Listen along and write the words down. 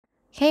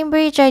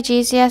Cambridge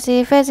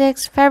IGCSE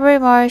Physics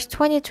February-March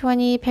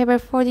 2020 Paper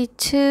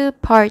 42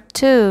 Part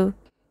 2.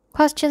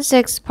 Question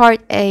 6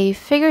 Part A.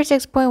 Figure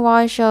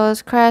 6.1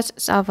 shows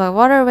crests of a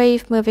water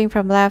wave moving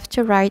from left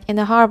to right in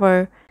a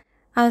harbor.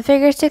 On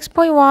Figure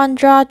 6.1,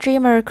 draw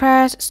dreamer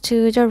crests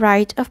to the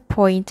right of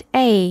point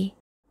A.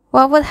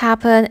 What would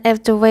happen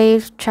if the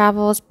wave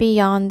travels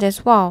beyond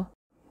this wall?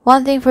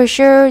 One thing for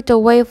sure, the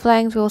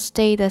wavelength will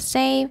stay the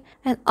same,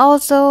 and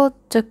also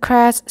the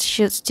crests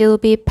should still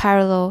be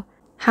parallel.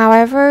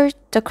 However,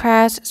 the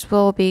crests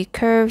will be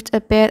curved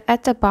a bit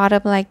at the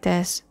bottom like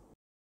this.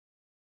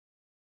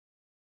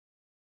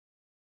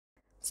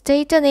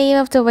 State the name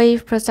of the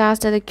wave process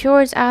that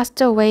occurs as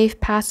the wave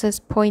passes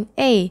point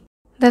A.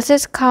 This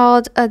is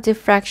called a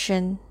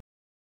diffraction.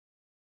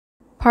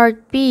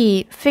 Part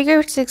B.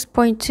 Figure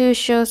 6.2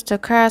 shows the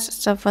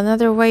crests of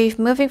another wave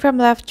moving from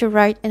left to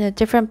right in a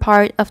different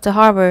part of the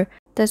harbor.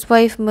 This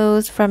wave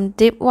moves from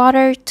deep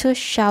water to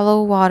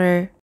shallow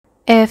water.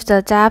 If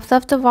the depth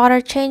of the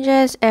water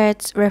changes,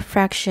 it's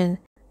refraction.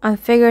 On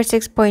Figure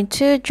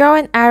 6.2, draw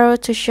an arrow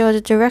to show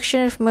the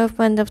direction of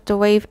movement of the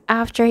wave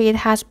after it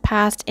has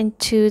passed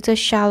into the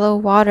shallow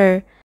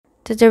water.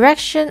 The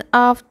direction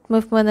of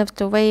movement of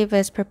the wave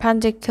is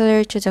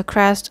perpendicular to the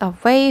crest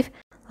of wave,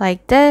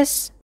 like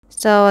this.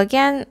 So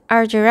again,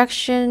 our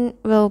direction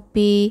will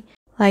be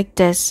like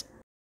this.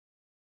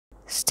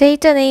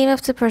 State the name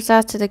of the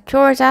process that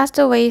occurs as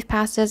the wave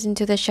passes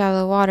into the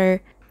shallow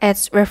water.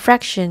 It's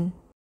refraction.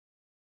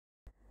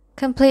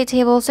 Complete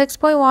Table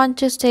 6.1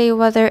 to state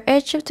whether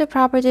each of the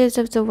properties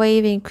of the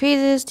wave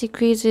increases,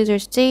 decreases, or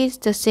stays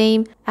the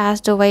same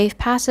as the wave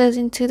passes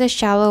into the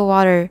shallow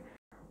water.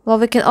 Well,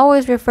 we can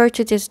always refer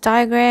to this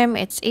diagram.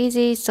 It's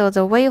easy. So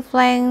the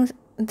wavelength,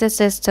 this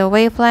is the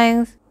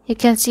wavelength. You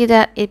can see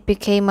that it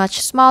became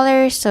much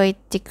smaller, so it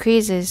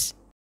decreases.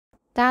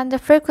 Then the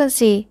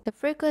frequency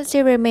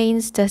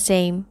remains the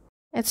same.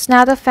 It's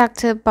not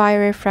affected by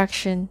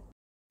refraction.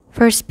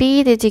 For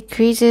speed, it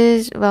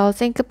decreases. Well,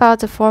 think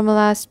about the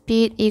formula.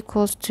 Speed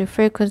equals to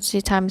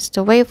frequency times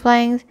the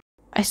wavelength.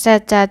 I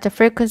said that the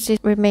frequency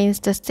remains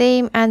the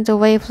same and the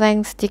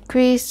wavelengths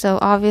decrease, so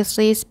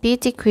obviously speed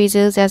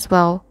decreases as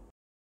well.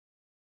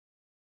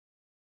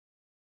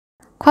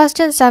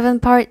 Question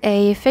 7 Part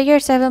A. Figure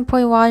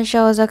 7.1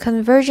 shows a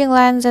converging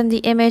lens and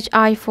the image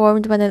I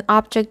formed when an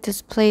object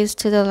is placed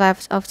to the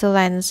left of the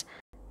lens.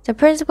 The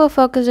principal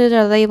focuses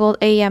are labeled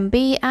A and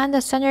B, and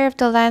the center of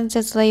the lens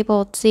is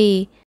labeled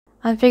Z.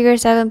 On Figure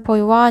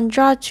 7.1,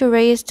 draw two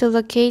rays to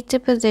locate the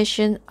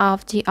position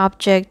of the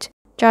object.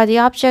 Draw the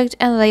object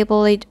and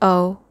label it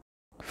O.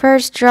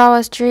 First, draw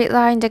a straight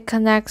line that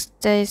connects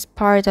this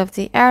part of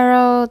the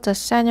arrow, the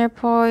center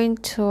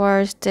point,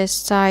 towards this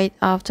side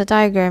of the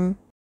diagram.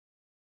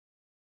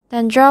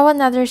 Then draw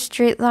another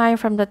straight line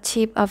from the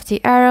tip of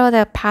the arrow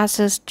that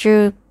passes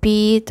through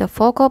B, the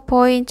focal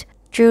point,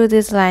 through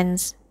this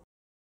lens.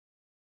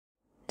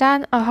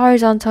 Then a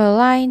horizontal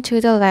line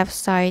to the left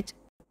side.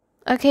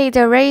 Okay,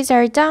 the rays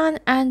are done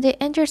and the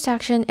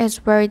intersection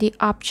is where the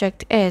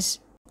object is.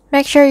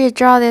 Make sure you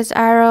draw this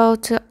arrow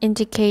to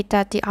indicate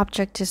that the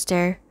object is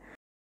there.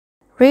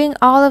 Bring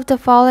all of the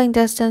following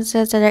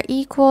distances that are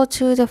equal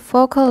to the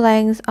focal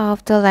length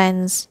of the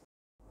lens.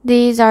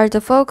 These are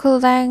the focal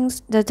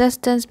lengths, the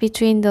distance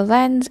between the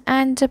lens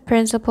and the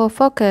principal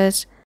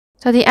focus.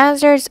 So the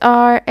answers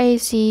are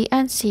AC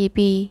and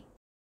CB.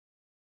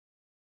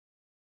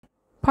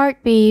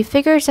 Part B.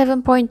 Figure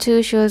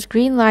 7.2 shows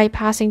green light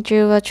passing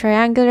through a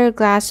triangular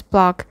glass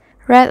block.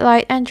 Red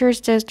light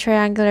enters this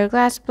triangular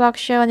glass block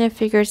shown in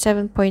Figure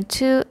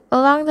 7.2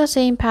 along the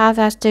same path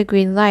as the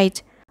green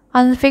light.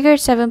 On Figure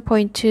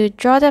 7.2,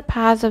 draw the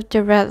path of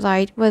the red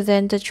light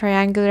within the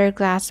triangular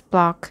glass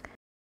block.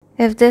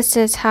 If this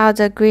is how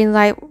the green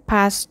light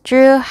passed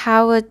through,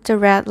 how would the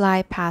red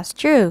light pass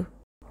through?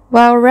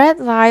 Well, red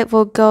light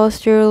will go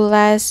through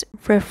less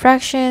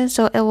refraction,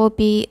 so it will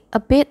be a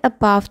bit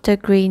above the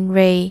green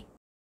ray.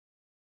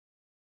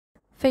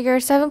 Figure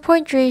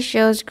 7.3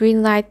 shows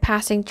green light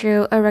passing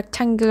through a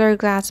rectangular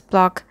glass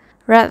block.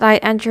 Red light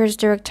enters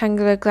the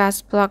rectangular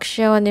glass block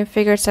shown in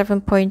Figure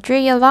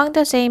 7.3 along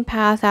the same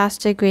path as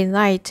the green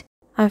light.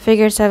 On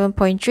Figure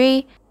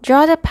 7.3,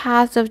 draw the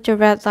path of the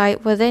red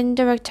light within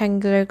the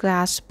rectangular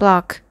glass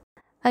block.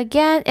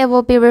 Again, it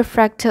will be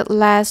refracted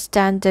less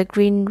than the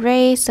green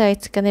ray, so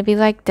it's gonna be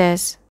like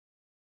this.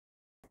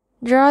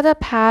 Draw the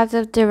path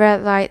of the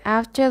red light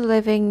after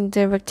leaving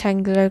the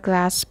rectangular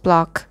glass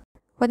block.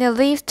 When it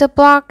leaves the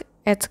block,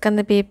 it's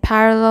gonna be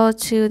parallel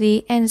to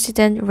the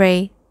incident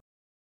ray.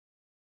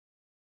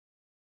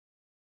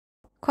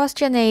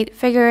 Question 8.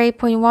 Figure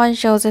 8.1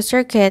 shows a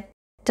circuit.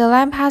 The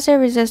lamp has a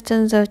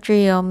resistance of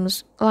 3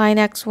 ohms. Line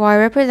XY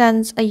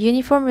represents a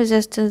uniform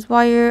resistance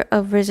wire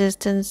of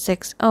resistance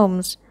 6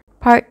 ohms.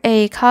 Part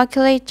A.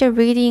 Calculate the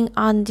reading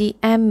on the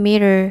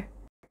ammeter.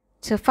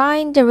 To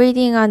find the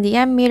reading on the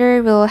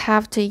ammeter, we'll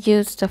have to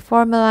use the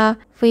formula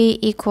V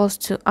equals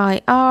to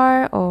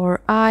IR or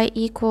I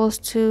equals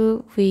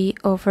to V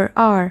over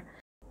R.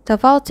 The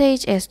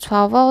voltage is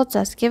 12 volts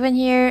as given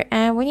here,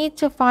 and we need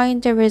to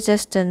find the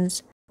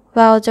resistance.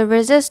 Well, the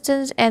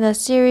resistance in a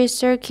series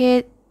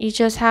circuit, you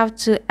just have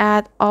to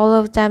add all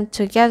of them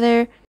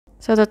together.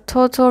 So the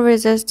total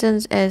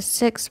resistance is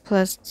 6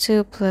 plus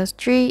 2 plus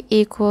 3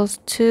 equals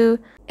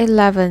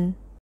 11.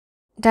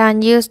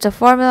 Then use the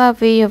formula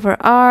V over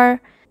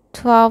R.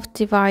 12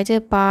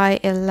 divided by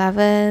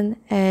 11,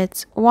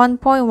 it's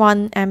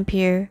 1.1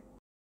 ampere.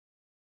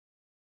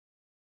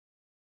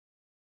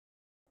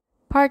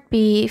 Part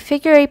B,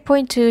 figure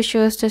 8.2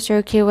 shows the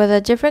circuit with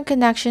a different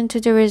connection to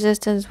the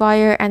resistance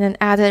wire and an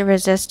added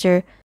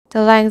resistor.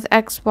 The length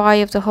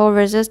XY of the whole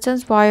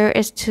resistance wire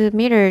is 2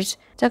 meters.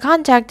 The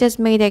contact is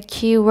made at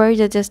Q where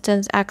the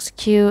distance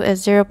XQ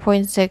is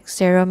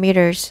 0.60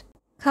 meters.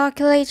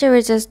 Calculate the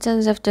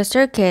resistance of the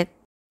circuit.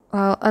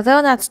 Well,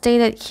 although not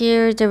stated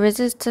here, the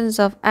resistance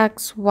of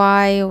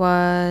XY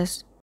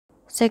was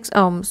 6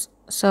 ohms.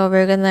 So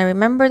we're gonna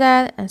remember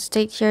that and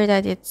state here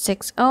that it's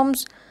 6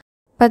 ohms.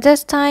 But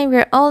this time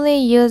we're only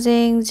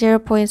using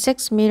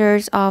 0.6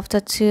 meters of the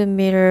 2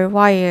 meter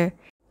wire.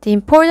 The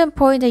important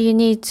point that you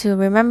need to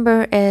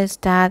remember is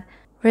that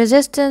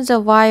resistance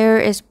of wire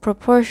is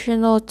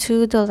proportional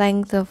to the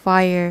length of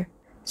wire.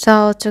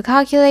 So to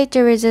calculate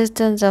the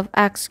resistance of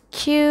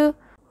XQ,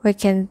 we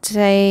can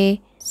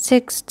say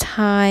 6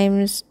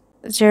 times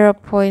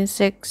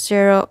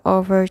 0.60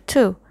 over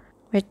 2,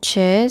 which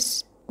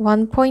is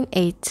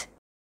 1.8.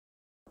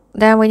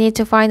 Then we need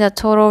to find the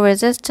total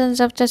resistance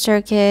of the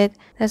circuit.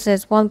 This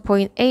is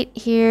 1.8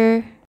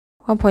 here,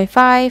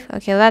 1.5.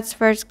 Okay, let's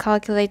first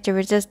calculate the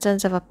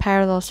resistance of a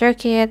parallel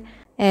circuit.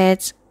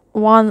 It's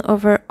 1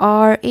 over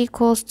R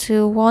equals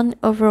to 1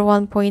 over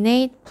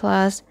 1.8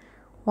 plus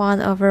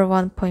 1 over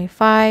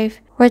 1.5,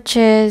 which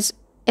is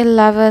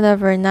 11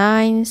 over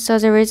 9. So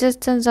the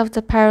resistance of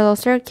the parallel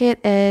circuit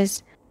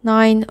is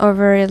 9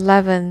 over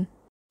 11.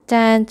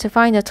 Then to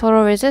find the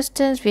total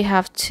resistance, we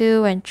have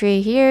 2 and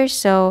 3 here,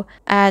 so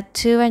add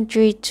 2 and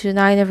 3 to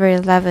 9 over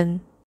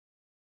 11.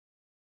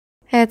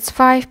 It's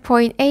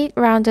 5.8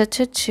 rounded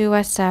to 2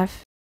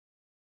 SF.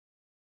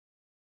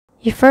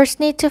 You first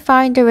need to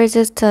find the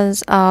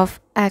resistance of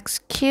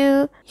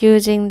XQ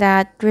using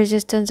that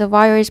resistance of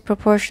wire is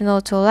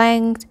proportional to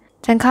length.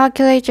 Then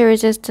calculate the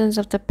resistance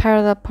of the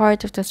parallel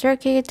part of the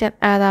circuit and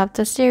add up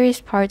the series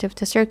part of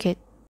the circuit.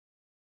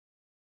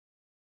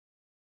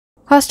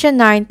 Question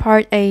 9,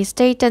 Part A.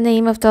 State the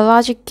name of the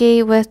logic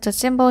gate with the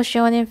symbol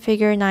shown in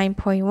figure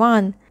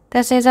 9.1.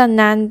 This is a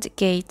NAND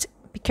gate.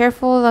 Be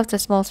careful of the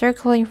small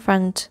circle in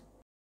front.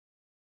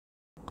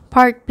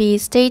 Part B.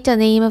 State the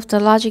name of the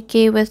logic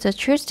gate with the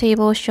truth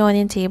table shown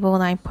in table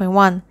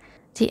 9.1.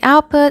 The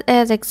output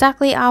is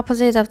exactly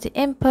opposite of the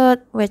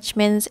input, which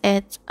means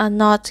it's a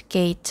NOT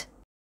gate.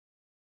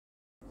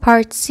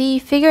 Part C.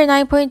 Figure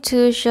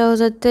 9.2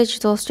 shows a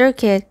digital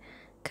circuit.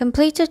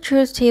 Complete the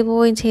truth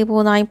table in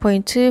table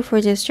 9.2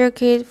 for this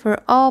circuit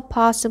for all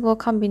possible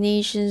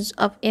combinations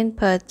of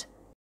input.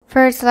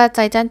 First, let's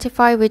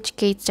identify which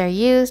gates are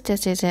used.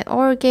 This is an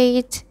OR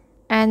gate,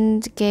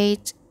 AND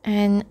gate,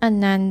 and a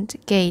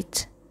NAND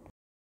gate.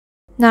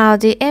 Now,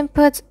 the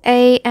inputs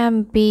A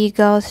and B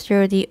go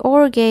through the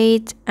OR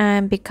gate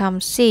and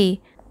become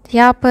C. The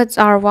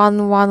outputs are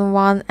 1, 1,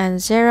 1,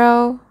 and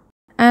 0.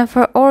 And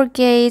for OR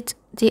gate,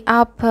 the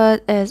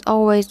output is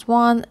always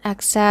 1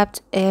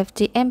 except if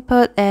the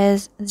input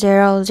is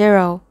 0,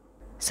 0.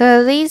 So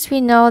at least we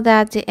know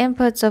that the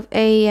inputs of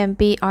A and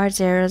B are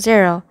 0,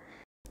 0.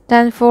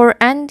 Then for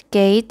AND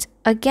gate,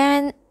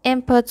 again,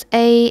 inputs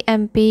A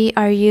and B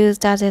are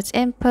used as its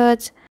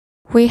inputs.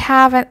 We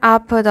have an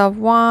output of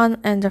 1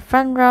 in the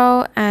front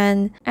row,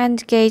 and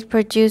AND gate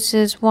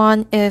produces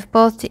 1 if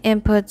both the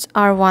inputs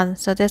are 1.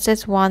 So this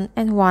is 1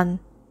 and 1.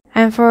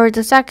 And for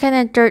the second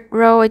and third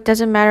row, it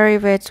doesn't matter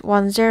if it's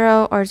 1,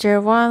 0 or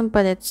 0, 1,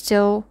 but it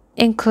still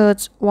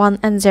includes 1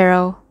 and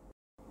 0.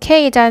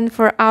 Okay, then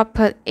for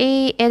output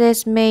E, it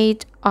is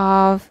made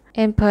of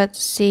inputs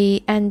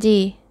C and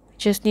D.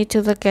 Just need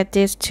to look at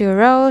these two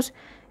rows.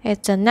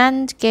 It's a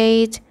NAND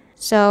gate,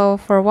 so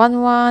for 1,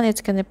 1,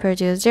 it's going to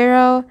produce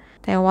 0.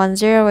 Then 1,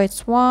 0,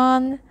 it's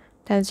 1.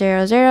 Then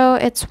 0, 0,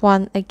 it's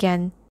 1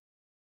 again.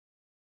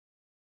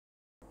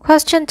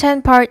 Question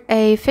 10, Part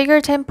A. Figure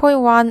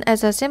 10.1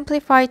 is a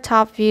simplified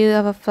top view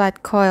of a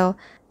flat coil.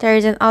 There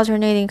is an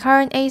alternating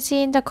current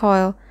AC in the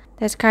coil.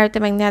 Describe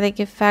the magnetic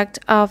effect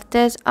of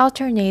this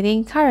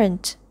alternating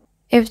current.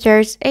 If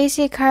there's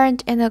AC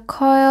current in a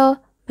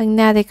coil,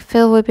 magnetic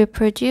field will be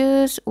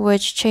produced,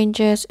 which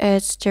changes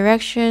its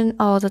direction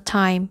all the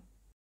time.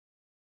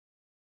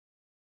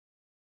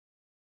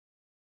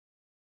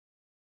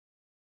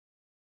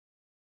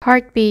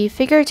 Part B.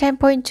 Figure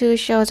 10.2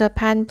 shows a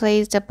pan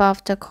placed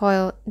above the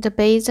coil. The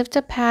base of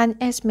the pan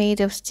is made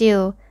of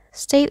steel.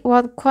 State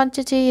what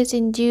quantity is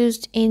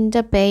induced in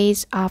the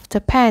base of the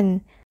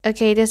pan.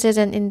 Okay, this is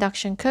an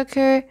induction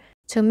cooker.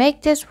 To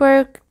make this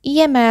work,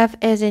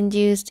 EMF is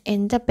induced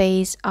in the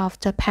base of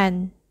the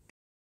pan.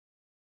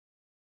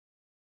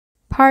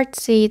 Part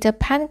C. The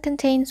pan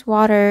contains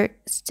water.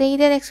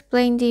 State and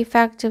explain the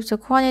effect of the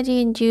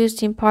quantity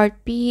induced in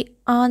Part B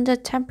on the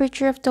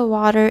temperature of the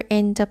water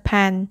in the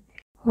pan.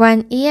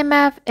 When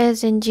EMF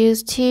is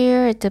induced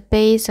here at the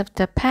base of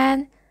the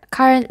pan,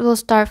 current will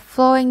start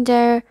flowing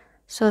there,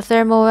 so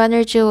thermal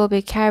energy will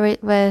be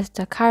carried with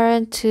the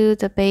current to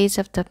the base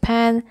of the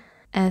pan,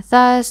 and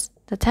thus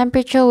the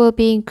temperature will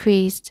be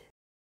increased.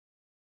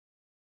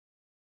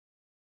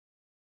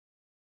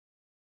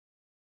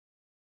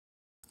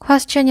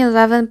 Question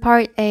 11,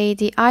 Part A.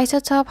 The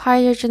isotope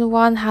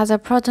hydrogen-1 has a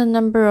proton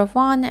number of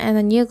 1 and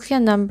a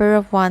nucleon number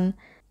of 1.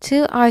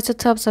 Two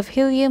isotopes of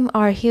helium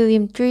are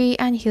helium-3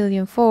 and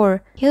helium-4.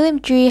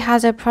 Helium-3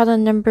 has a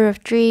proton number of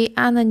 3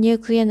 and a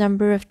nucleon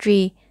number of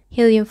 3.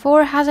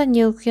 Helium-4 has a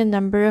nucleon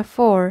number of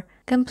 4.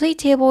 Complete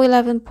Table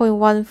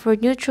 11.1 for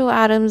neutral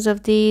atoms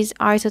of these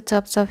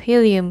isotopes of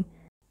helium.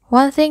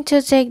 One thing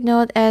to take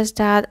note is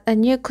that a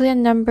nucleon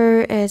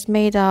number is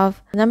made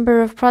of a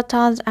number of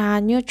protons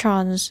and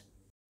neutrons.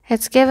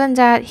 It's given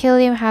that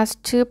helium has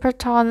 2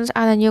 protons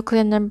and a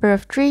nucleon number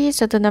of 3,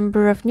 so the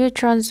number of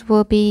neutrons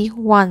will be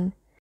 1.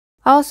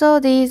 Also,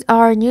 these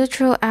are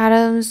neutral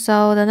atoms,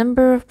 so the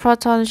number of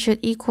protons should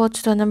equal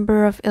to the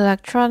number of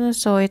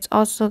electrons, so it's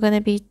also going to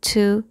be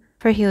 2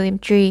 for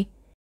helium-3.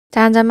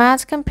 Then the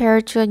mass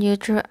compared to a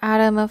neutral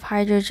atom of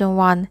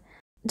hydrogen-1.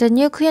 The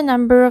nucleon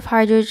number of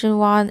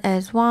hydrogen-1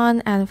 is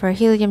 1, and for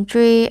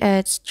helium-3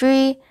 it's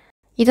 3.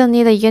 You don't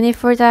need a unit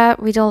for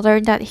that. We don't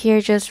learn that here,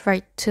 just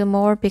write 2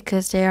 more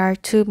because there are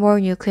 2 more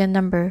nucleon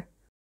number.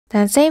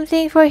 Then same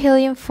thing for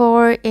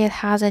helium-4, it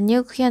has a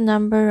nucleon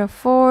number of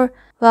 4.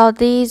 Well,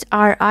 these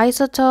are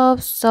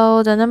isotopes,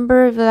 so the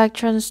number of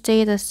electrons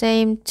stay the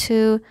same,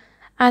 2,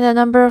 and the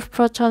number of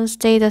protons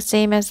stay the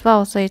same as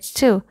well, so it's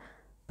 2.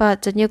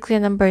 But the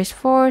nucleon number is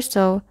 4,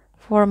 so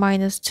 4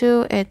 minus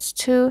 2, it's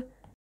 2.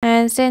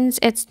 And since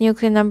its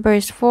nucleon number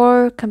is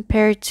 4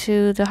 compared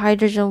to the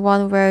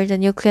hydrogen-1 where the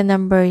nucleon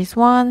number is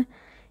 1,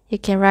 you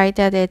can write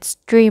that it's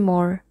 3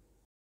 more.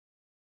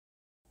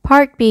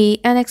 Part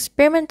B. An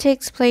experiment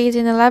takes place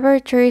in a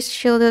laboratory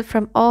shielded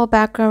from all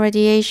background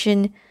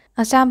radiation.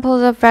 A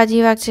sample of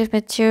radioactive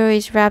material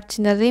is wrapped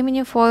in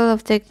aluminum foil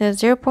of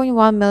thickness 0.1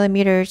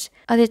 mm.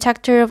 A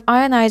detector of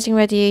ionizing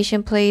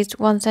radiation placed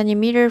 1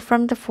 cm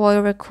from the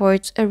foil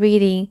records a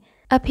reading.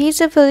 A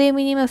piece of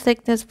aluminum of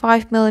thickness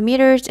 5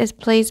 mm is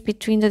placed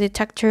between the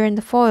detector and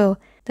the foil.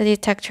 The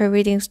detector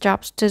readings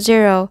drops to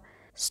 0.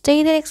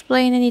 State and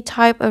explain any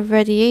type of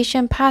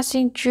radiation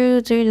passing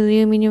through the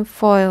aluminum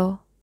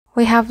foil.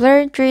 We have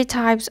learned 3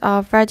 types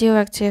of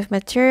radioactive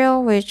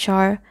material, which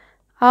are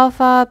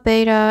alpha,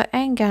 beta,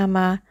 and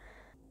gamma.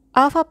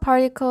 Alpha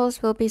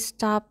particles will be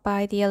stopped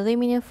by the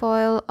aluminum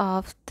foil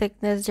of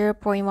thickness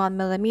 0.1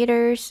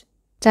 mm.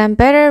 Then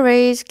beta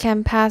rays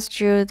can pass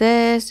through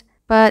this,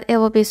 but it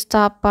will be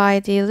stopped by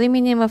the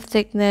aluminum of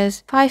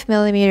thickness 5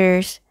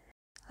 mm.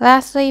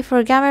 Lastly,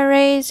 for gamma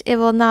rays, it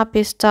will not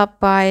be stopped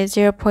by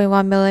 0.1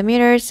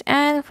 mm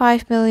and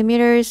 5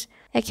 mm.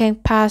 It can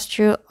pass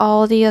through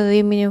all the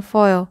aluminum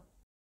foil.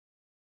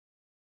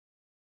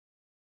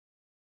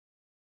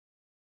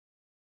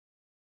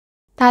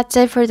 That's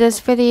it for this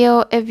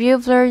video. If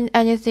you've learned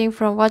anything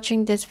from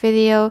watching this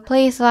video,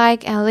 please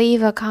like and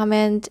leave a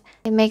comment.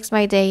 It makes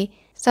my day.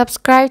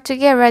 Subscribe to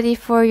get ready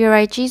for your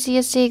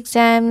IGCSE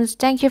exams.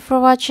 Thank you for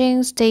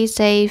watching. Stay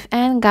safe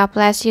and God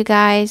bless you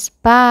guys.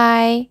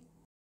 Bye.